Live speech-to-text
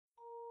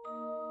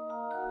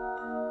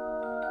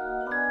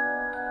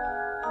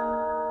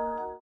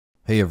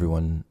Hey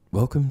everyone,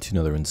 welcome to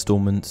another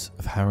installment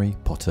of Harry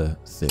Potter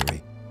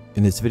Theory.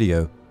 In this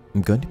video,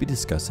 I'm going to be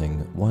discussing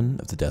one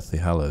of the Deathly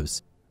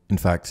Hallows. In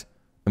fact,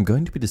 I'm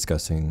going to be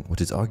discussing what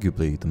is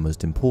arguably the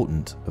most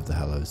important of the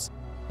Hallows,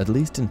 at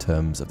least in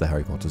terms of the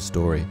Harry Potter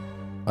story.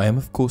 I am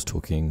of course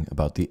talking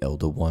about the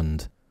Elder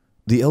Wand.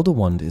 The Elder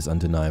Wand is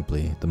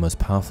undeniably the most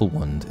powerful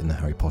wand in the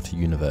Harry Potter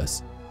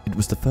universe. It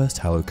was the first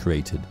Hallow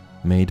created,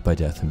 made by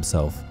Death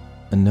himself,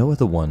 and no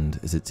other wand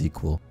is its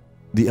equal.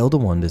 The Elder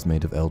Wand is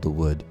made of elder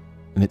wood,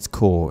 and its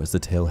core is the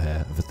tail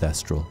hair of a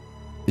Thestral.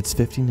 It's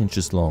 15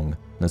 inches long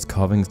and has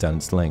carvings down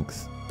its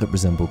length that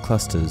resemble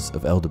clusters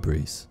of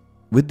elderberries.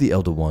 With the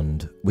Elder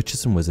Wand,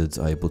 witches and wizards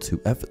are able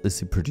to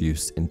effortlessly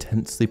produce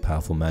intensely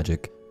powerful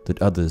magic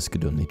that others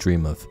could only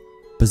dream of.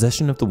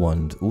 Possession of the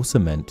wand also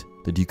meant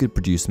that you could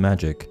produce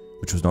magic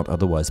which was not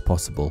otherwise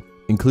possible,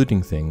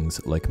 including things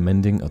like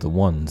mending other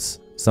wands,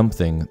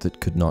 something that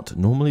could not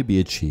normally be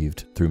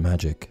achieved through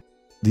magic.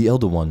 The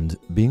Elder Wand,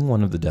 being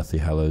one of the Deathly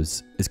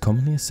Hallows, is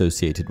commonly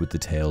associated with the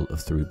tale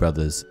of three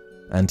brothers,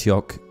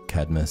 Antioch,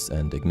 Cadmus,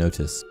 and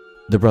Ignotus.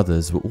 The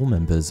brothers were all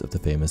members of the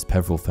famous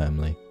Peveril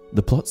family.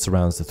 The plot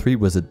surrounds the three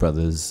wizard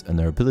brothers and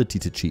their ability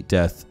to cheat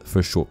death for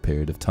a short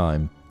period of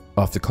time.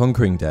 After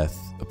conquering death,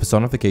 a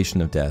personification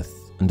of death,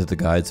 under the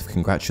guise of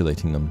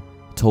congratulating them,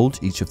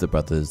 told each of the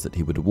brothers that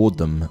he would award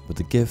them with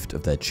a gift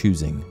of their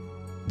choosing.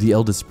 The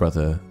eldest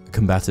brother, a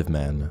combative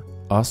man,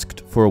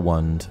 asked for a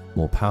wand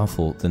more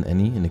powerful than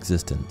any in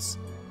existence.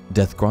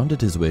 Death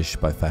granted his wish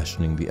by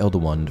fashioning the Elder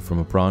Wand from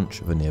a branch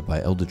of a nearby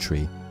elder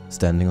tree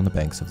standing on the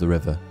banks of the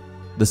river.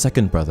 The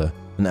second brother,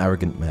 an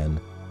arrogant man,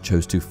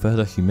 chose to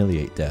further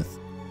humiliate Death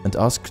and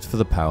asked for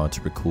the power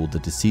to recall the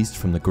deceased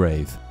from the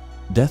grave.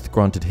 Death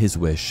granted his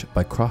wish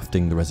by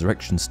crafting the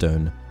resurrection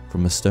stone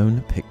from a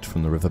stone picked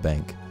from the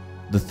riverbank.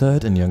 The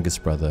third and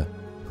youngest brother,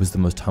 who was the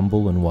most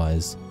humble and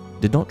wise,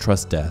 did not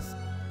trust Death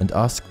and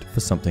asked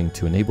for something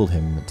to enable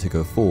him to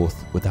go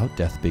forth without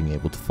Death being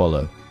able to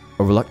follow.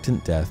 A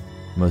reluctant Death,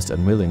 most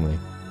unwillingly,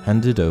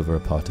 handed over a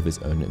part of his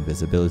own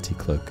invisibility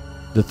cloak.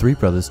 The three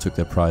brothers took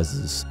their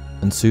prizes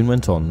and soon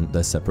went on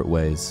their separate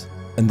ways,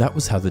 and that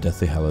was how the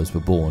Deathly Hallows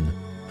were born.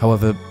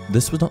 However,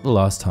 this was not the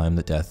last time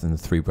that Death and the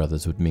three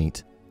brothers would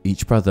meet.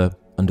 Each brother,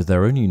 under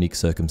their own unique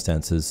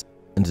circumstances,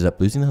 ended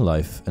up losing their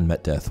life and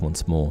met Death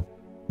once more.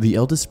 The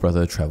eldest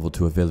brother travelled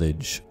to a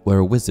village where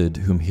a wizard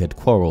whom he had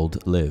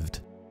quarrelled lived.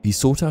 He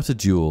sought out a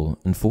duel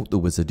and fought the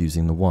wizard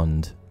using the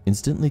wand,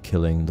 instantly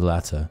killing the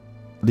latter.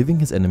 Leaving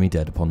his enemy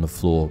dead upon the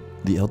floor,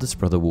 the eldest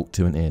brother walked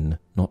to an inn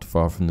not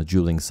far from the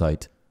dueling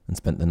site and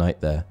spent the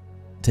night there.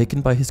 Taken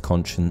by his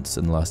conscience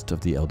and lust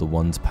of the Elder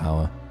Wand's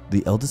power,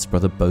 the eldest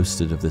brother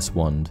boasted of this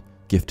wand,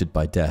 gifted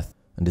by Death,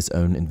 and his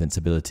own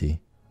invincibility.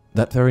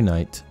 That very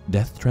night,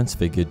 Death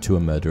transfigured to a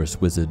murderous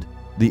wizard.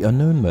 The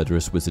unknown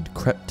murderous wizard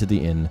crept to the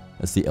inn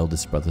as the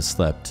eldest brother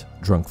slept,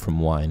 drunk from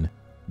wine.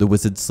 The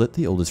wizard slit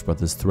the oldest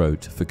brother's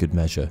throat for good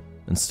measure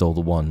and stole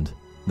the wand.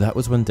 That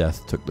was when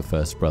Death took the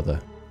first brother.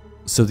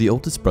 So the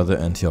oldest brother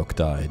Antioch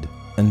died,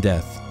 and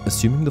Death,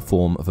 assuming the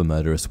form of a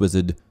murderous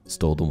wizard,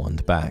 stole the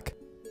wand back.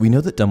 We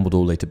know that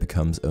Dumbledore later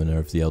becomes owner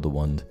of the Elder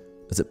Wand,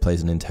 as it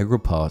plays an integral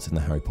part in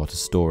the Harry Potter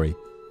story.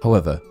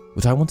 However,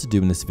 what I want to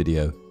do in this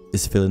video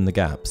is fill in the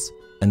gaps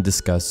and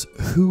discuss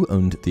who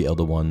owned the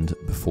Elder Wand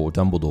before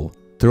Dumbledore.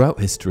 Throughout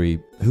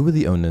history, who were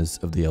the owners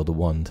of the Elder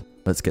Wand?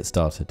 Let's get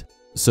started.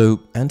 So,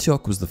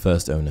 Antioch was the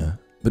first owner,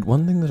 but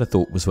one thing that I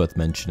thought was worth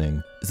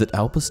mentioning is that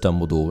Albus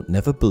Dumbledore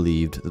never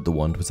believed that the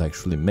wand was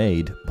actually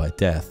made by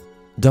Death.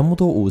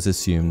 Dumbledore always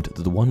assumed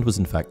that the wand was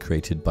in fact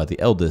created by the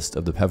eldest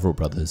of the Peveril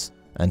brothers,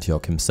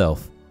 Antioch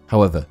himself.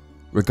 However,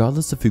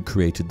 regardless of who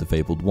created the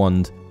fabled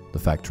wand, the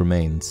fact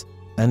remains.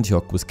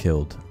 Antioch was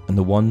killed, and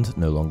the wand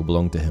no longer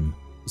belonged to him.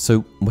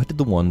 So, where did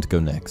the wand go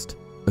next?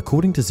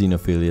 According to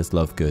Xenophilius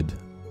Lovegood,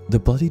 the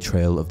bloody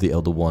trail of the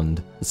Elder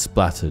Wand is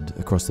splattered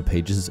across the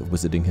pages of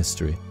wizarding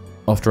history.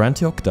 After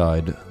Antioch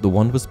died, the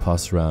wand was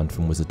passed around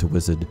from wizard to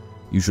wizard,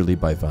 usually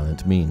by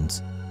violent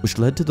means, which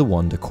led to the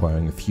wand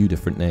acquiring a few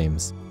different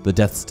names: the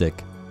Death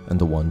Stick and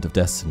the Wand of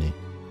Destiny,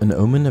 an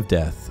omen of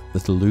death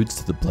that alludes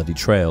to the bloody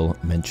trail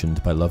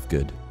mentioned by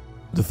Lovegood.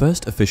 The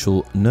first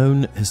official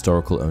known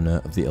historical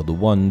owner of the Elder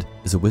Wand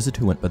is a wizard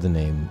who went by the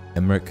name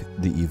Emmerich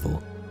the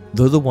Evil.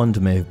 Though the wand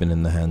may have been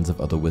in the hands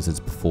of other wizards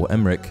before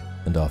Emmerich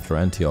and after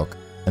Antioch,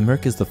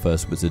 Emmerich is the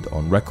first wizard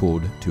on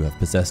record to have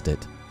possessed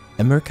it.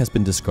 Emmerich has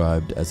been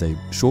described as a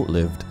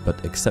short-lived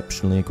but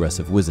exceptionally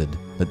aggressive wizard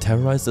that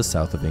terrorized the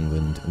south of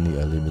England in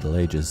the early Middle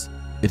Ages.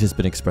 It has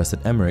been expressed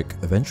that Emmerich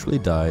eventually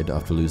died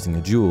after losing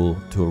a duel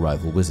to a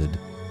rival wizard,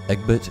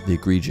 Egbert the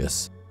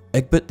Egregious.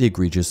 Egbert the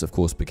Egregious of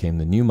course became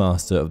the new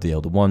master of the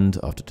Elder Wand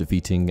after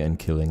defeating and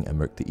killing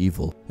Emmerich the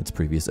Evil, its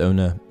previous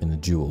owner, in a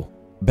duel.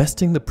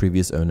 Besting the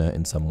previous owner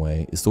in some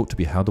way is thought to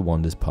be how the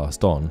wand is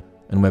passed on,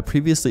 and where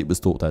previously it was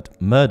thought that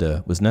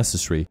murder was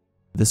necessary,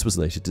 this was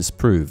later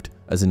disproved,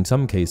 as in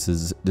some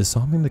cases,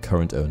 disarming the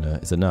current owner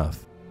is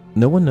enough.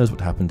 No one knows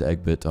what happened to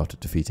Egbert after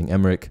defeating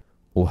Emmerich,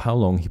 or how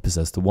long he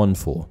possessed the wand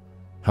for.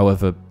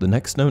 However, the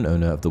next known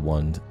owner of the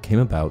wand came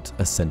about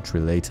a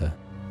century later.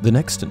 The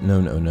next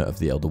known owner of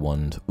the Elder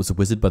Wand was a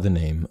wizard by the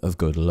name of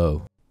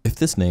Hallow. If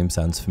this name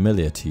sounds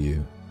familiar to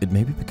you, it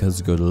may be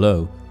because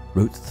Hallow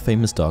wrote the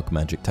famous dark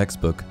magic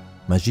textbook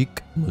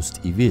Magique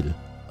Most Evil,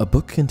 a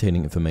book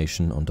containing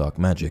information on dark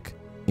magic,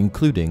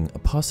 including a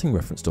passing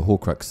reference to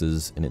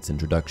Horcruxes in its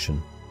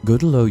introduction.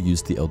 Hallow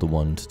used the Elder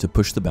Wand to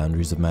push the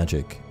boundaries of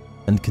magic,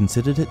 and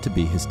considered it to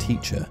be his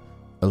teacher,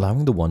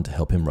 allowing the wand to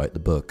help him write the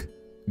book.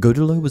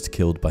 Hallow was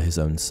killed by his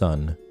own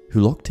son, who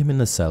locked him in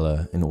the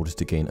cellar in order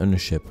to gain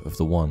ownership of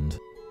the wand.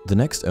 The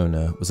next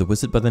owner was a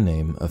wizard by the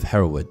name of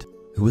Hereward,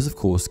 who was of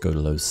course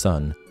Hallow's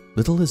son.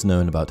 Little is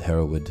known about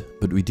Hereward,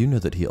 but we do know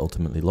that he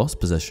ultimately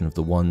lost possession of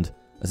the wand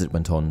as it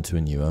went on to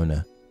a new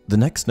owner. The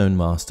next known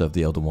master of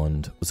the Elder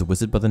Wand was a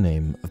wizard by the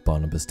name of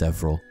Barnabas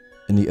Deathral.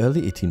 In the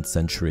early 18th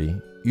century,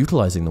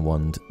 utilizing the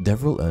wand,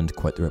 Deathral earned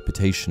quite the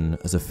reputation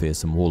as a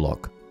fearsome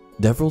warlock.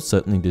 Deathral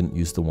certainly didn't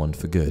use the wand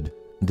for good,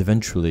 and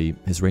eventually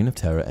his reign of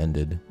terror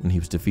ended when he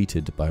was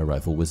defeated by a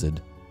rival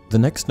wizard. The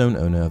next known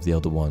owner of the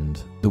Elder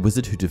Wand, the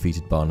wizard who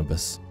defeated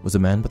Barnabas, was a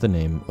man by the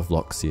name of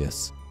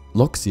Loxias.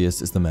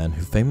 Loxias is the man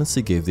who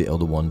famously gave the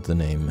Elder Wand the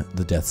name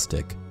the Death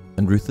Stick,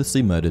 and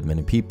ruthlessly murdered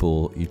many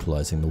people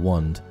utilizing the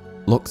wand.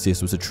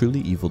 Loxias was a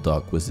truly evil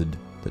dark wizard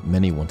that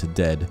many wanted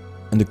dead,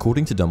 and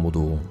according to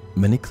Dumbledore,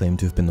 many claim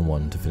to have been the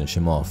one to finish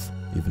him off,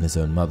 even his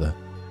own mother.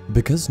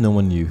 Because no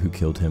one knew who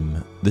killed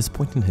him, this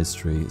point in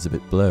history is a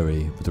bit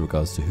blurry with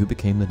regards to who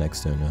became the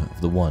next owner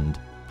of the wand.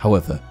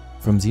 However,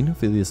 from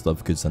Xenophilius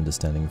Lovegood's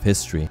understanding of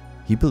history,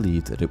 he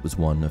believed that it was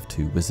one of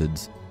two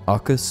wizards,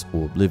 Arcus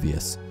or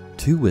Oblivious,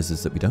 two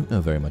wizards that we don't know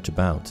very much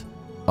about.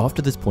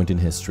 After this point in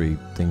history,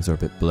 things are a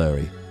bit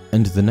blurry,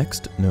 and the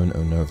next known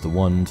owner of the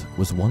wand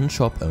was one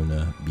shop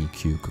owner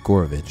BQ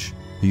Kogorovich,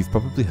 who you've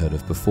probably heard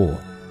of before.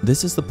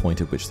 This is the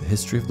point at which the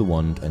history of the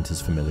wand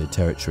enters familiar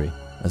territory,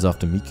 as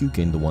after Miku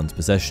gained the wand's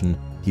possession,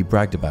 he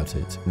bragged about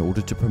it in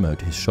order to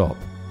promote his shop.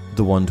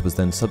 The wand was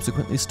then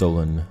subsequently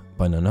stolen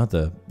by none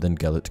other than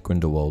Gellert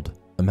Grindelwald,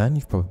 a man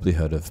you've probably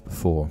heard of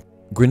before.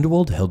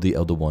 Grindelwald held the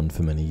Elder Wand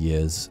for many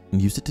years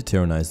and used it to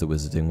tyrannize the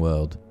wizarding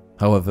world.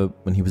 However,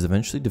 when he was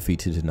eventually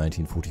defeated in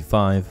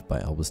 1945 by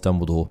Albus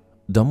Dumbledore,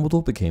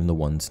 Dumbledore became the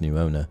wand's new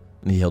owner,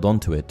 and he held on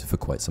to it for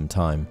quite some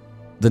time.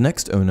 The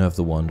next owner of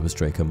the wand was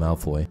Draco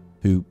Malfoy,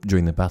 who,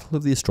 during the Battle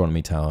of the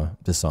Astronomy Tower,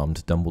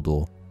 disarmed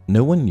Dumbledore.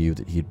 No one knew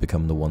that he had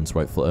become the wand's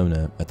rightful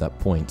owner at that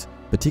point,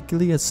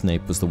 particularly as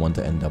Snape was the one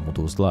to end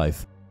Dumbledore's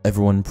life.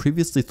 Everyone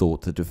previously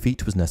thought that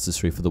defeat was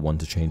necessary for the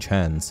wand to change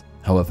hands.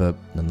 However,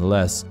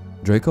 nonetheless,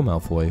 Draco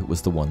Malfoy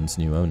was the wand's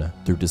new owner,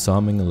 through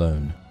disarming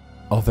alone.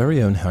 Our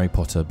very own Harry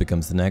Potter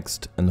becomes the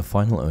next and the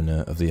final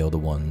owner of the Elder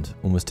Wand,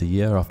 almost a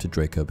year after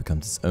Draco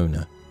becomes its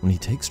owner, when he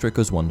takes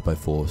Draco's wand by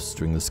force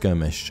during the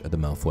skirmish at the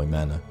Malfoy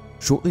Manor.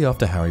 Shortly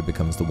after Harry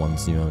becomes the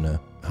wand's new owner,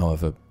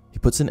 however, he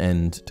puts an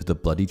end to the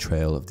bloody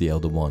trail of the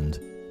Elder Wand.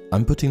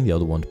 I'm putting the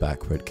Elder Wand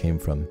back where it came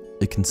from.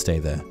 It can stay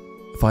there.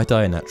 If I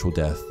die a natural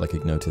death like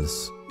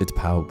Ignotus, its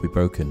power will be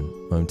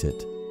broken, won't it?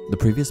 The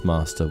previous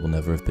master will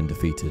never have been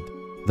defeated.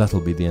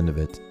 That'll be the end of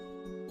it.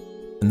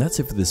 And that's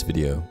it for this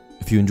video.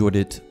 If you enjoyed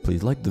it,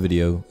 please like the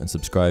video and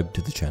subscribe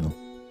to the channel.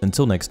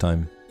 Until next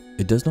time,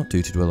 it does not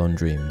do to dwell on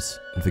dreams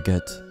and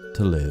forget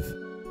to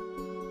live.